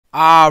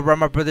Right,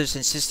 my brothers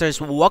and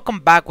sisters, welcome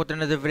back with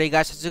another video,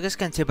 guys. As you guys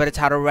can see by the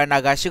title right now,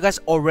 guys, you guys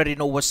already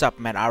know what's up,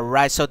 man.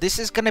 Alright, so this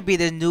is gonna be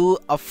the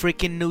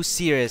freaking new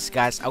series,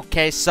 guys.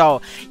 Okay, so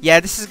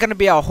yeah, this is gonna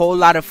be a whole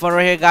lot of fun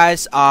right here,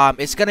 guys.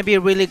 It's gonna be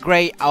really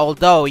great.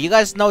 Although you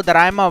guys know that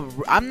I'm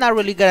not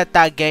really good at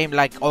that game,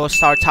 like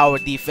all-star tower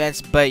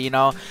defense, but you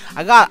know,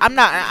 I'm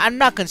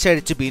not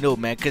considered to be noob,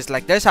 man, because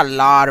like there's a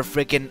lot of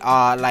freaking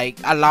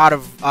like a lot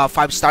of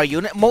 5-star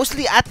unit.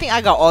 Mostly, I think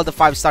I got all the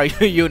 5-star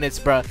units,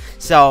 bro.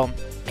 So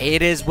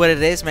it is what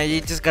it is, man. You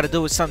just gotta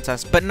do it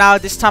sometimes. But now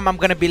this time I'm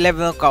gonna be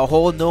leveling up a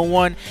whole new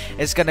one.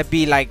 It's gonna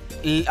be like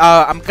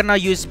I'm gonna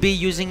be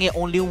using it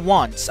only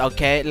once,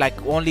 okay? Like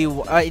only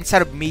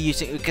instead of me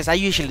using, because I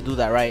usually do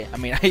that, right? I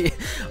mean,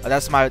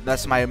 that's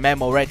my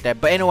memo right there.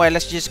 But anyway,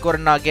 let's just go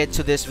and get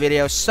to this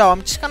video. So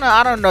I'm just gonna,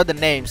 I don't know the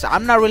names.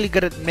 I'm not really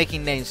good at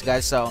making names,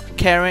 guys. So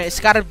Karen, it's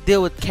gotta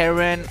deal with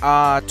Karen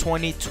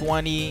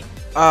 2020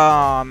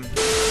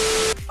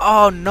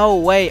 oh no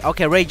way.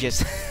 Okay,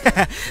 Rages.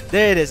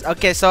 There it is.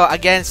 Okay, so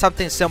again,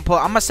 something simple.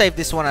 I'm gonna save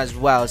this one as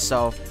well.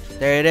 So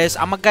there it is.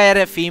 I'm gonna get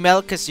it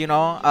female because you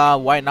know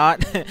why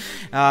not.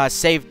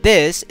 Save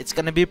this. It's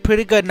gonna be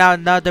pretty good.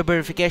 Now the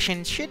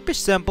verification should be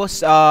simple.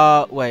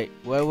 Wait,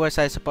 where was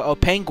I supposed? Oh,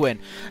 penguin.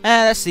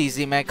 That's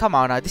easy, man. Come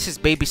on now. This is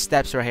baby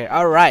steps right here.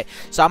 Alright,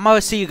 so I'm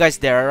gonna see you guys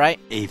there. Alright,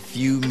 a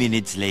few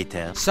minutes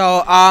later.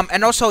 so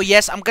and also,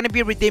 yes, I'm gonna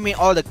be redeeming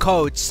all the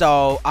codes.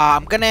 So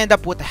I'm gonna end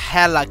up with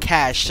hella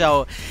cash.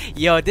 So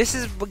yo, this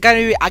is gonna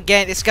be,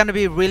 again, it's gonna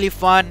be really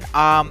fun.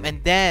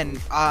 And then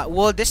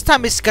well, this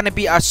time it's gonna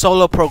be a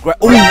solo program.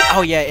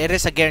 Oh yeah, it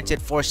is a guaranteed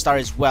 4-star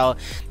as well.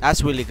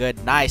 That's really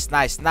good. Nice.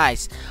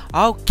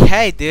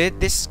 Okay, dude,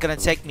 this is gonna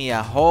take me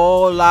a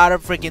whole lot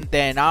of freaking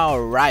thing.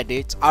 Alright,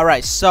 dude.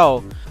 Alright,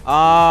 so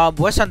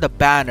what's on the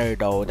banner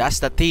though? That's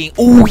the thing.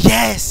 Oh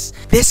yes,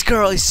 this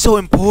girl is so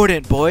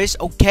important, boys.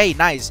 Okay,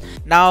 nice.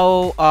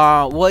 Now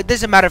well, it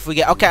doesn't matter if we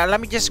get, okay, let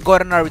me just go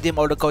ahead and redeem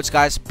all the codes,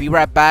 guys. Be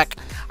right back.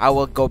 I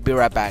will go be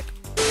right back.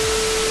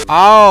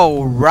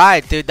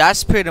 Alright, dude,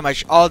 that's pretty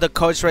much all the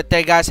codes right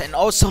there, guys. And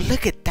also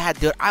look at that,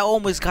 dude. I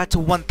almost got to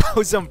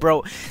 1000,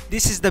 bro.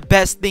 This is the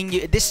best thing.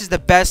 This is the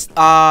best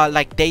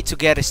like day to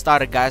get it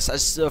started, guys,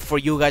 as for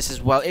you guys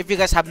as well, if you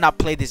guys have not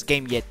played this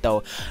game yet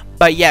though.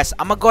 But yes,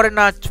 I'm gonna go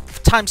to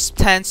times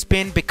 10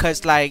 spin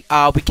because like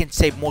we can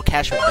save more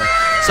cash with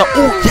that. So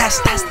oh yes,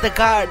 that's the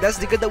guy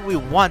that we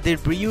wanted.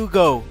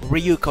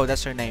 Ryuko,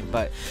 that's her name.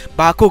 But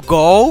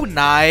Bakugo,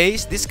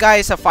 nice. This guy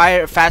is a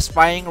fast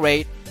firing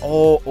rate.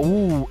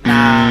 Oh,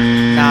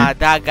 nah,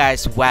 that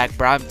guy's whack,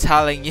 bro. I'm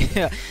telling you.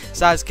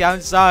 Sasuke,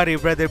 I'm sorry,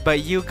 brother,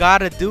 but you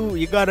gotta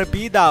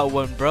be that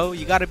one, bro.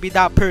 You gotta be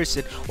that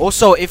person.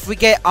 Also, if we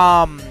get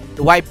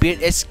Whitebeard,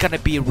 it's gonna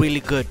be really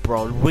good,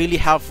 bro. Really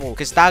helpful,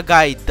 because that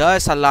guy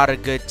does a lot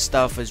of good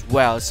stuff as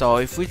well. So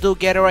if we do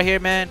get it right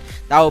here, man,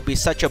 that would be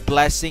such a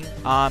blessing.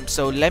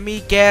 So let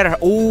me get her.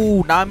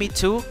 Oh, Nami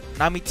too.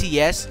 Nami T,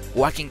 yes.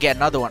 Oh, I can get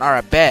another one.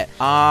 Alright, bet.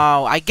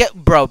 I get,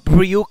 bro.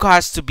 Ryuko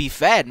has to be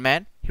fed,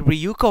 man.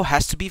 Ryuko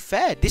has to be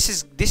fed. This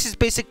is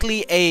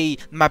basically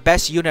my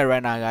best unit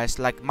right now, guys.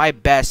 Like my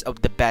best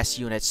of the best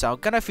units. So I'm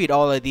gonna feed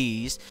all of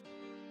these.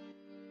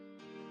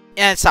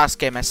 And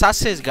Sasuke, man.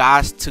 Sasuke's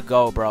got to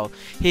go, bro.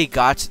 He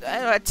got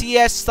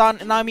TS Son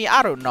Nami.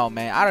 I don't know,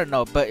 man. I don't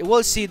know, but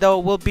we'll see though.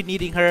 We'll be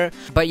needing her.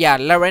 But yeah,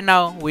 right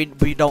now we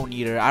don't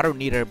need her. I don't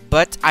need her,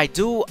 but I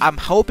do. I'm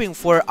hoping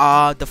for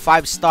the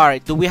 5-star.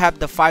 Do we have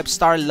the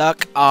 5-star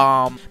luck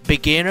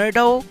beginner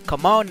though?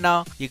 Come on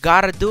now. You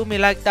gotta do me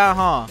like that,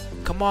 huh?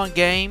 Come on,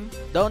 game.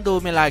 Don't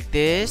do me like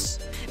this.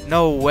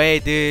 No way,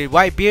 dude.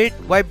 Whitebeard.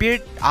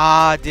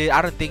 Dude,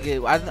 I don't think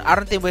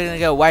we're gonna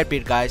get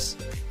Whitebeard, guys.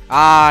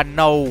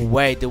 No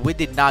way, dude. We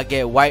did not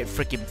get white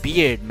freaking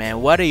beard,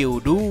 man. What are you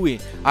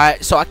doing?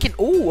 Alright, so I can,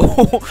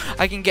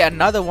 I can get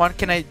another one.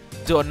 Can I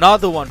do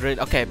another one?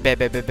 Okay,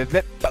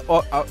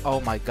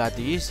 oh my god,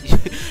 dude,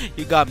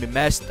 you got me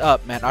messed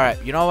up, man.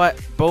 Alright, you know what?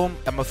 Boom,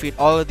 I'm gonna feed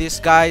all of these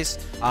guys.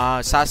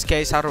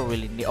 Sasuke's, I don't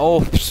really need.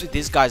 Oh,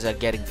 these guys are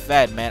getting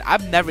fed, man.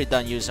 I've never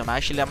done use them.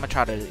 Actually, I'm gonna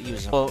try to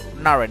use them. Well,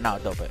 not right now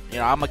though, but you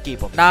know, I'm gonna keep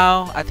them.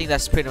 Now I think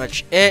that's pretty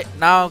much it.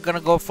 Now I'm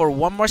gonna go for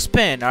one more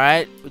spin.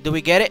 Alright, do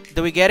we get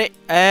it?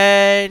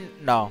 And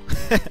no.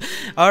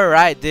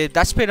 Alright, dude,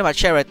 that's pretty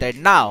much it right there.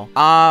 Now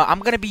I'm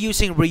gonna be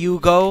using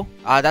Ryugo.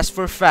 That's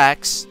for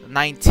facts.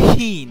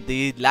 19,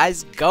 dude.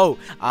 Let's go.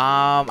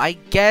 I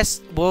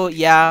guess, well,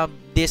 yeah,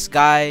 this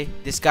guy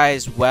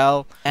as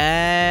well.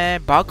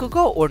 And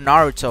Bakugo or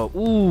Naruto?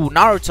 Ooh,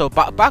 Naruto.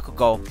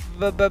 Bakugo.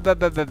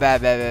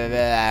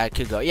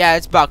 Bakugo. Yeah,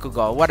 it's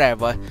Bakugo.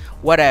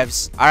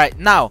 Whatevs. Alright,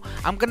 now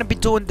I'm gonna be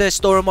doing the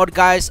story mode,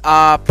 guys.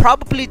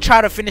 Probably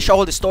try to finish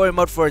all the story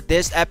mode for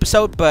this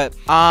episode, but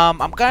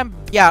I'm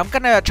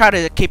gonna try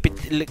to keep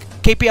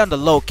keep it on the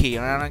low key.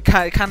 And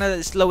kind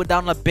of slow it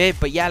down a bit.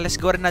 But yeah, let's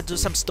go ahead and do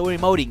some story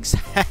modings.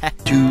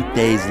 2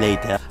 days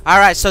later.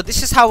 Alright, so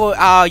this is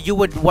how you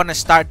would want to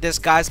start this,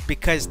 guys,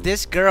 because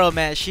this girl,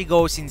 man, she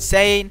goes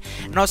insane.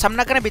 No, so I'm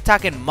not gonna be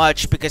talking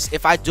much, because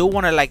if I do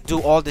want to like do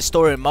all the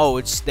story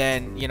modes,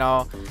 then you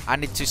know I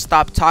need to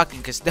stop talking,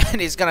 because then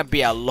it's gonna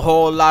be a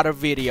whole lot of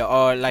video,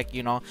 or like,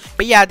 you know.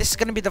 But yeah, this is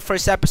gonna be the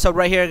first episode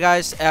right here,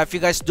 guys. If you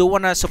guys do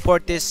want to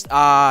support this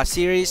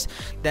series,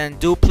 then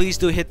please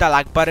do hit that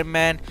like button,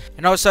 man.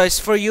 And also, it's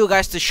for you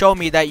guys to show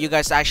me that you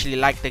guys actually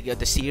like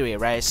the series,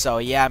 right? So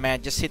yeah,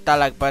 man, just hit that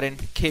like button.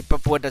 Keep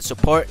up with the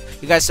support.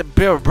 You guys are,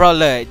 bro,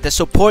 look, the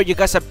support you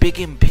guys are big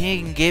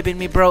giving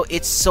me, bro.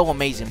 It's so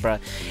amazing, bro.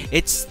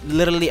 It's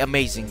literally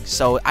amazing.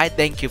 So I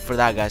thank you for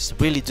that, guys.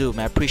 Really do,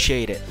 man.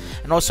 Appreciate it.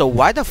 And also,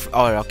 why the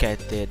oh, okay,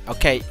 it did.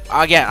 Okay,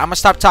 again, I'm gonna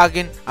stop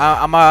talking.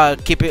 I'm gonna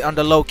keep it on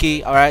the low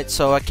key, all right,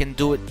 so I can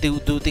do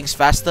things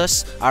faster.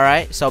 All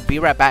right, so be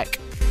right back.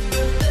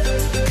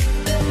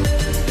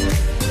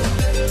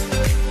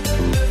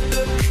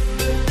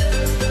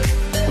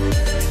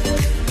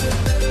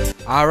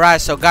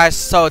 Alright, so guys,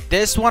 so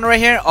this one right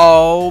here,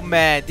 oh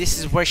man, this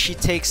is where she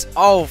takes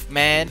off,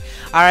 man.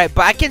 Alright,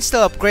 but I can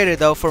still upgrade her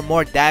though for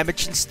more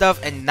damage and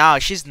stuff. And now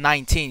she's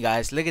 19,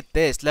 guys. Look at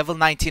this, level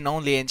 19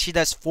 only, and she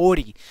does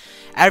 40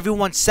 every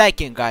 1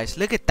 second, guys.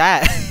 Look at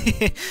that.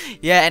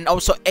 Yeah, and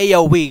also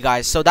AoE,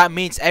 guys, so that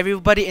means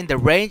everybody in the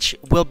range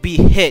will be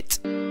hit.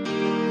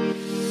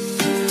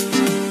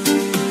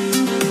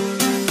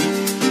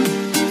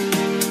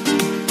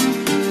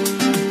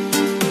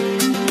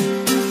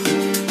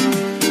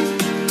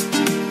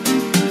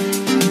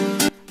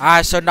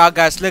 Alright, so now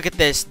guys, look at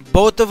this.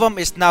 Both of them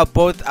is now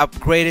both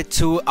upgraded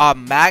to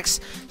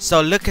max.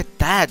 So look at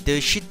that,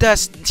 dude. She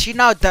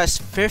now does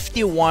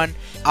 52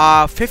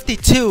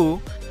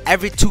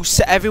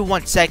 every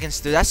 1 second,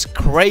 dude. That's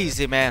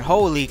crazy, man.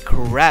 Holy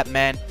crap,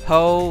 man.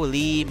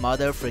 Holy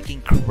mother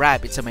freaking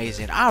crap. It's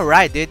amazing.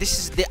 Alright, dude.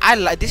 This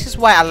is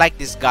why I like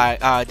this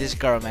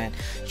girl, man.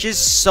 She's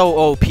so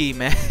OP,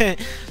 man.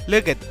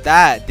 Look at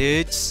that,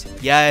 dudes.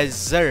 Yes,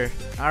 sir.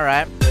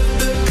 Alright.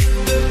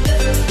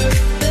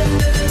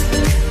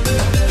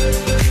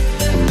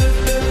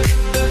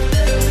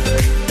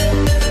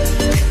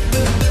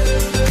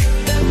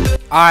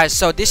 Alright,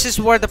 so this is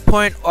where the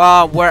point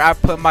where I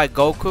put my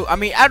Goku. I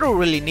mean, I don't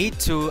really need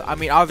to. I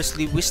mean,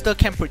 obviously, we still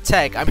can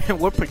protect. I mean,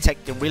 we're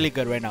protecting really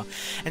good right now.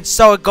 And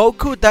so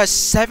Goku does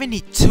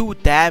 72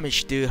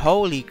 damage, dude.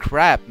 Holy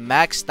crap.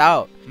 Maxed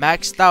out.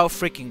 Maxed out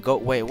freaking go.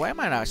 Wait, why am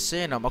I not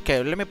seeing him?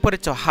 Okay, let me put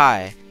it to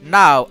high.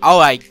 Now, oh,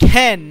 I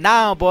can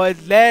now, boys.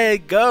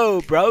 Let go,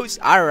 bros.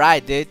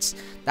 Alright, dudes.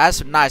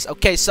 That's nice.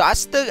 Okay, so I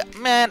still,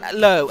 man,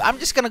 look, I'm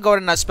just gonna go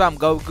ahead and spam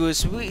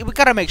Gokus. We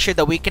gotta make sure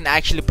that we can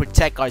actually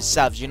protect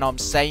ourselves, you know what I'm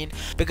saying?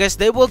 Because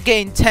they will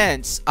get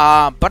intense,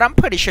 but I'm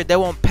pretty sure they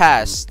won't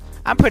pass.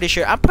 I'm pretty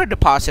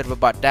positive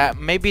about that.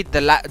 Maybe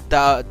the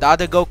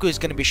other Goku is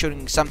gonna be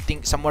shooting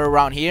something somewhere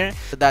around here,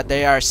 so that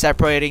they are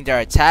separating their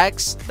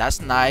attacks.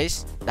 That's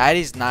nice. That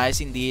is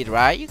nice indeed,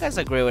 right? You guys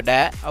agree with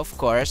that? Of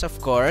course, of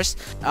course.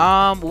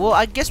 Well,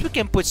 I guess we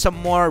can put some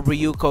more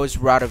Ryuko's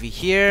right over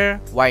here.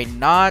 Why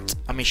not?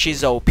 I mean,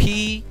 she's OP.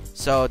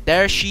 So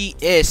there she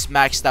is,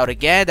 maxed out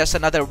again. That's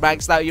another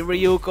maxed out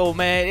Ryuko,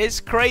 man. It's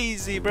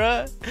crazy,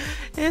 bruh.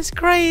 It's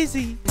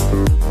crazy.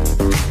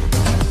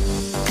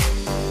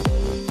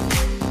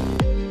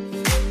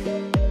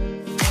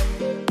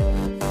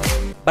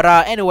 But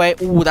anyway,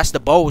 ooh, that's the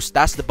boss.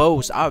 That's the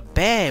boss. I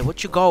bet.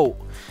 What you go,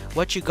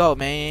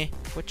 man?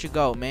 What you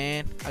go,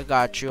 man? I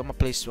got you. I'm gonna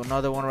place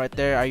another one right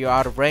there. Are you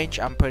out of range?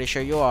 I'm pretty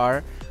sure you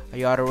are. Are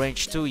you out of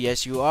range too?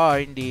 Yes, you are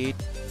indeed.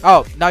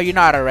 Oh, no, you're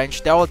not out of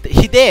range.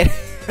 He did.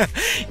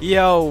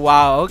 Yo,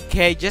 wow.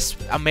 Okay, just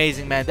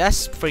amazing, man.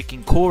 That's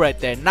freaking cool right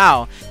there.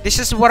 Now, this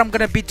is what I'm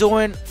gonna be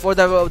doing for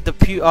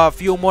the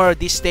few more of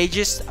these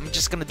stages. I'm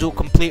just gonna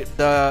complete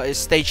the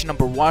stage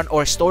number 1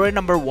 or story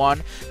number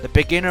 1, the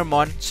beginner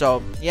one.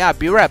 So yeah,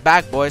 be right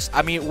back, boys.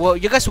 I mean, well,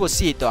 you guys will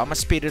see it though. I'm gonna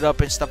speed it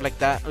up and stuff like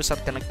that, or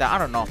something like that. I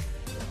don't know.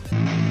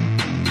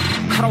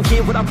 I don't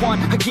get what I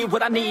want, I get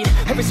what I need.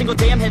 Every single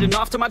day I'm heading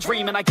off to my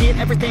dream, and I get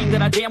everything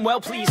that I damn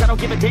well please. I don't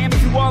give a damn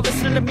if you all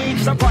listening to me,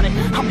 cause I run it.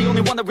 I'm the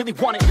only one that really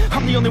want it,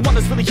 I'm the only one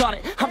that's really on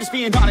it. I'm just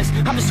being honest,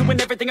 I'm just doing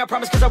everything I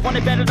promise, cause I want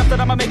it bad enough that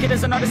I'ma make it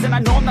as an artist. And I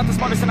know I'm not the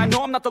smartest, and I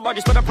know I'm not the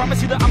largest, but I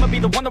promise you that I'ma be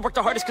the one that worked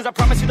the hardest. Cause I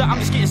promise you that I'm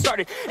just getting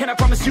started, and I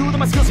promise you that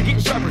my skills are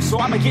getting sharper. So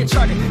I'ma get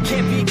charted,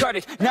 can't be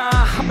guarded. Nah,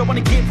 I'm the one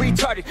to get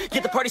retarded.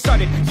 Get the party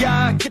started,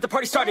 yeah, get the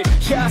party started.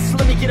 Yeah, so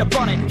let me get up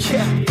on it,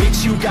 yeah.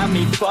 Bitch, you got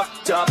me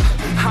fucked up,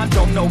 I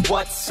don't know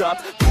what's up.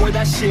 Pour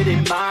that shit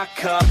in my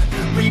cup,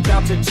 we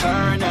bout to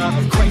turn up.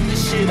 Crank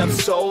this shit up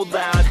so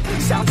loud,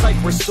 sounds like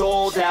we're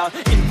sold out.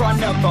 In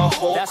front of a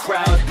whole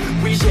crowd,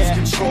 we lose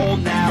control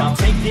now. Y'all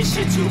take this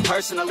shit too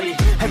personally.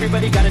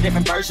 Everybody got a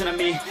different version of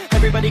me,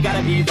 everybody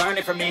gotta be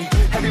learning from me.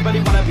 Everybody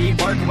wanna be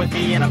working with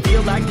me, and I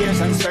feel like there's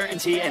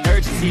uncertainty and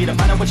urgency to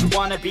find out what you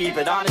wanna be.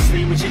 But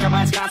honestly, we change our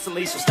minds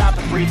constantly, so stop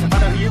and breathe and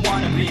find out who you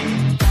wanna be.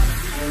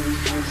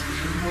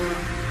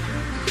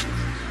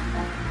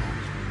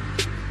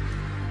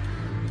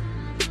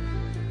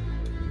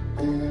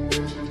 Failure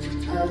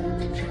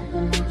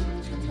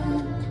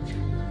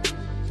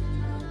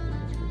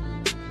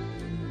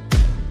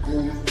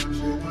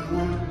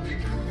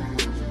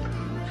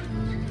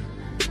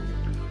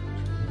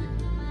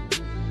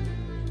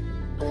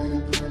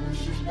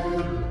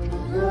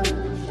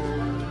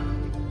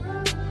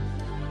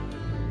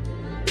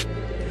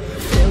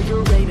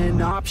ain't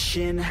an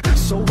option,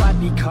 so I'd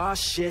be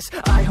cautious.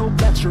 I hope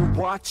that you're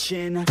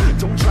watching.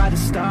 Don't try to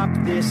stop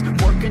this,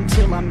 work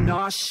until I'm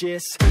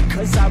nauseous.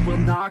 Cause I will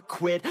not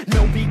quit,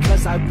 no,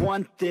 because I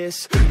want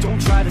this.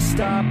 Don't try to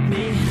stop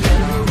me,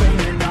 failure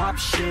ain't an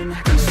option,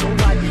 so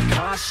I'd be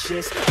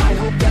cautious. I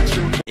hope that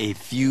you're A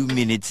few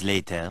minutes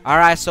later.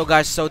 Alright, so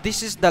guys, so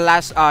this is the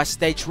last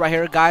stage right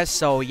here, guys.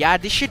 So yeah,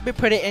 this should be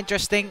pretty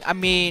interesting. I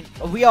mean,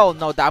 we all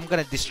know that I'm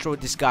gonna destroy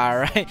this guy,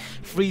 right?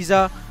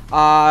 Frieza.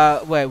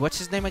 Wait, what's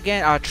his name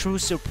again? True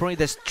Supreme.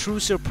 That's True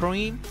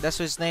Supreme. That's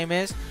what his name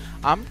is.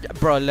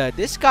 Bro, look,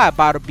 this guy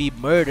about to be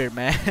murdered,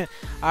 man.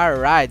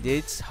 Alright,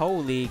 dudes.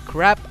 Holy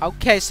crap.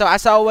 Okay, so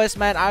as always,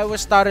 man, I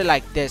always started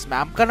like this,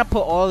 man. I'm gonna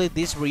put all of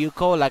these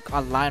Ryuko like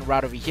online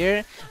right over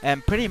here,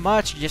 and pretty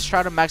much just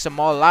try to max them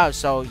all out.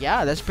 So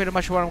yeah, that's pretty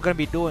much what I'm gonna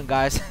be doing,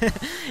 guys.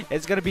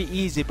 It's gonna be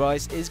easy,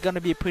 boys. It's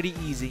gonna be pretty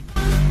easy.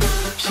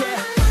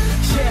 yeah,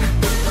 yeah.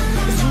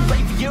 It's too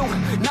late for you,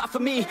 not for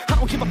me. I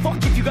don't give a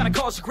fuck if you got a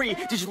college degree.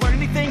 Did you learn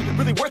anything?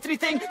 Really worth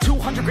anything?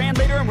 200 grand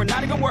later and we're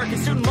not even working.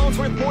 Student loans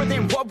worth more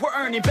than what we're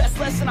earning. Best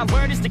lesson I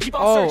learned is to keep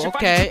on searching.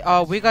 Okay.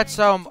 We got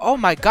some. Oh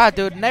my god,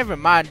 dude. Never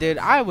mind, dude.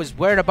 I was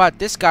worried about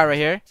this guy right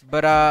here,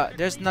 but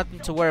there's nothing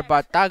to worry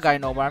about that guy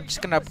no more. I'm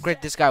just gonna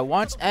upgrade this guy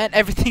once, and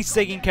everything's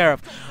taken care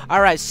of.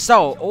 All right.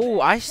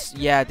 So,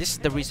 yeah, this is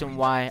the reason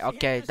why.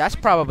 Okay, that's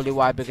probably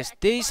why, because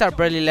these are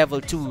barely level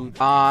 2.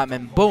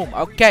 And boom.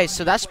 Okay,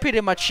 so that's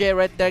pretty much it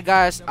right there,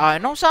 guys.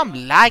 And also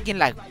I'm lagging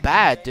like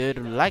bad, dude.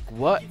 Like,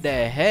 what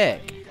the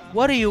heck?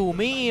 What do you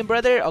mean,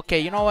 brother? Okay,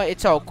 you know what?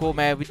 It's all cool,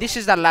 man. This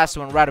is the last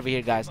one right over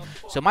here, guys.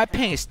 So my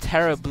ping is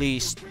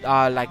terribly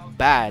like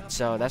bad,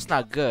 so that's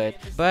not good.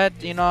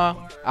 But you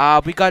know,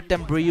 we got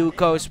them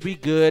Ryukos. We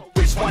good.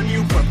 Which one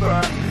you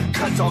prefer?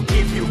 Cause I'll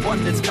give you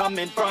one that's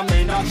coming from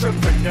an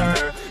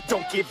entrepreneur.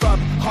 Don't give up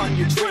on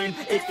your dream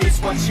if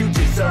it's what you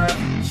deserve.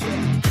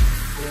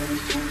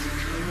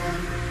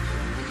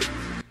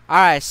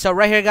 Alright, so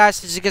right here,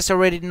 guys, as you guys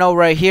already know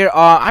right here,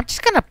 I'm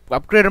just gonna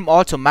upgrade them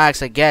all to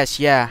max, I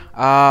guess. Yeah.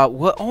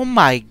 What? Oh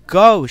my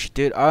gosh,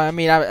 dude. I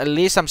mean, at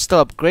least I'm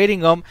still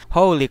upgrading them.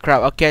 Holy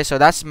crap. Okay, so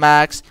that's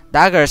max.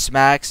 That girl's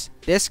max.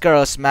 This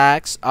girl's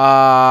max.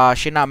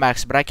 She not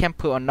max, but I can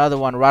put another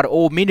one right.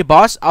 Oh, mini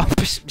boss. Oh,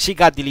 she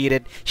got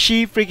deleted.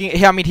 She freaking.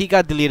 I mean, he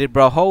got deleted,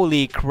 bro.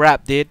 Holy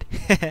crap, dude.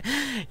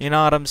 You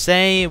know what I'm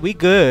saying? We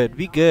good.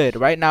 We good.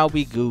 Right now,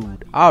 we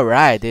good. All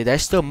right, dude.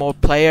 There's still more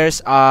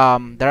players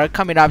that are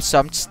coming up, so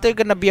I'm still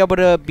gonna be able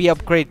to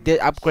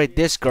upgrade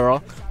this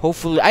girl.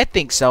 Hopefully, I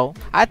think so.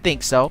 I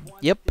think so.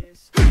 Yep.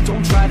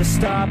 Don't try to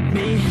stop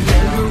me.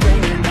 Failure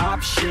ain't an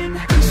option,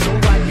 so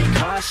I'd be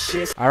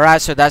cautious.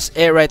 Alright, so that's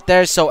it right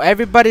there. So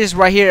everybody's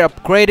right here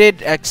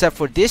upgraded except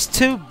for this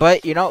two,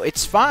 but you know,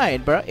 it's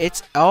fine, bro.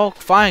 It's all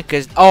fine,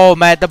 because oh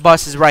man, the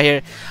boss is right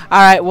here.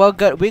 Alright, well,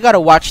 good. We gotta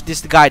watch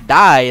this guy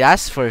die,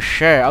 that's for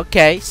sure.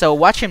 Okay, so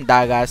watch him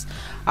die, guys.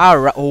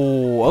 Alright.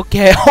 Oh,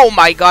 okay. Oh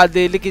my god,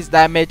 dude, look at his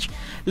damage.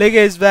 Look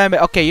at his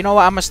damage. Okay, you know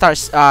what? I'm gonna start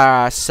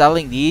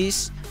selling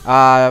these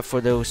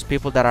for those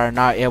people that are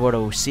not able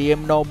to see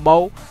him no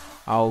more.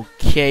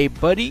 Okay,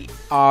 buddy.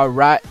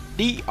 Alrighty,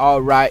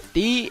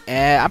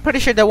 and I'm pretty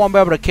sure they won't be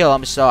able to kill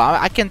him, so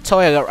I can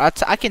toy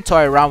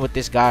around with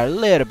this guy a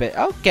little bit.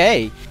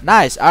 Okay,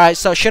 nice. Alright,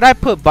 so should I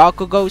put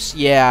Bakugos?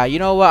 Yeah, you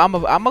know what? I'm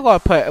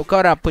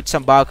gonna put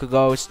some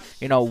Bakugos.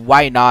 You know,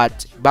 why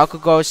not?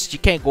 Bakugos, you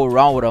can't go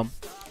wrong with them.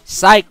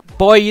 Psych,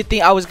 boy, you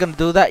think I was gonna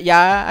do that?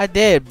 Yeah, I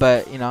did,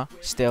 but you know,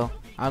 still,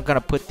 I'm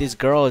gonna put these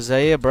girls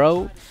here,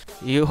 bro.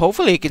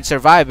 Hopefully you can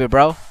survive it,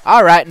 bro.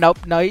 Alright,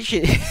 nope, no, you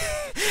should.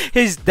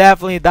 He's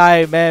definitely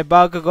dying, man.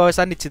 Bakugos,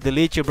 I need to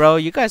delete you, bro.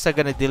 You guys are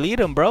gonna delete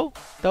him, bro.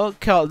 Don't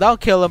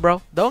kill him,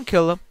 bro. Don't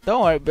kill him.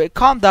 Don't worry, but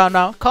calm down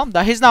now. Calm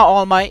down. He's not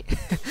All Might.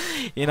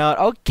 You know.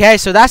 Okay,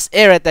 so that's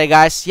it right there,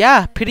 guys.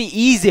 Yeah, pretty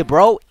easy,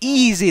 bro.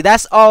 Easy.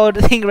 That's all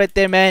the thing right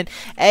there, man.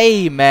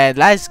 Hey, man,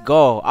 let's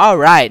go. All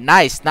right,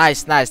 nice.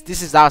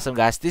 This is awesome,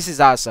 guys. This is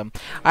awesome.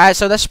 All right,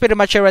 so that's pretty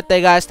much it right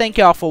there, guys. Thank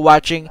you all for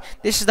watching.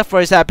 This is the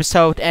first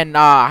episode, and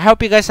I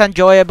hope you guys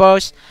enjoy it,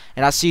 boys.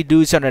 And I'll see you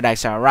dudes on the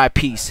next one. All right,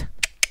 peace.